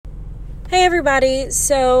Hey everybody,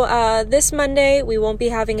 so this Monday we won't be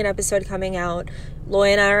having an episode coming out. Loy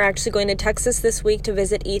and I are actually going to Texas this week to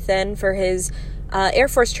visit Ethan for his Air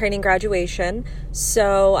Force training graduation.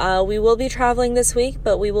 So we will be traveling this week,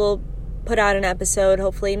 but we will put out an episode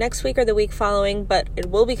hopefully next week or the week following, but it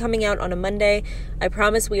will be coming out on a Monday. I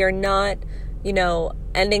promise we are not,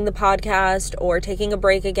 ending the podcast or taking a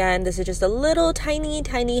break again. This is just a little tiny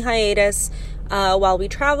hiatus while we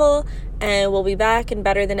travel, and we'll be back and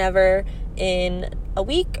better than ever in a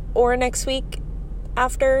week or next week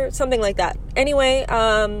after, something like that. Anyway,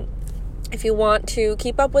 if you want to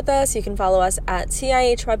keep up with us, you can follow us at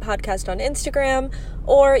CIHY Podcast on Instagram,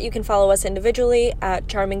 or you can follow us individually at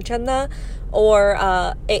Charming Chanda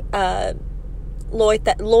or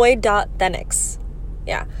Lloyd.Thenix.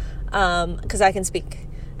 Yeah, because I can speak.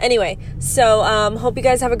 Anyway, so hope you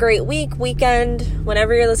guys have a great weekend,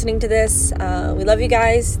 whenever you're listening to this. We love you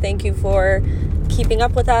guys. Thank you for keeping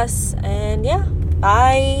up with us. And yeah,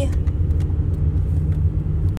 bye.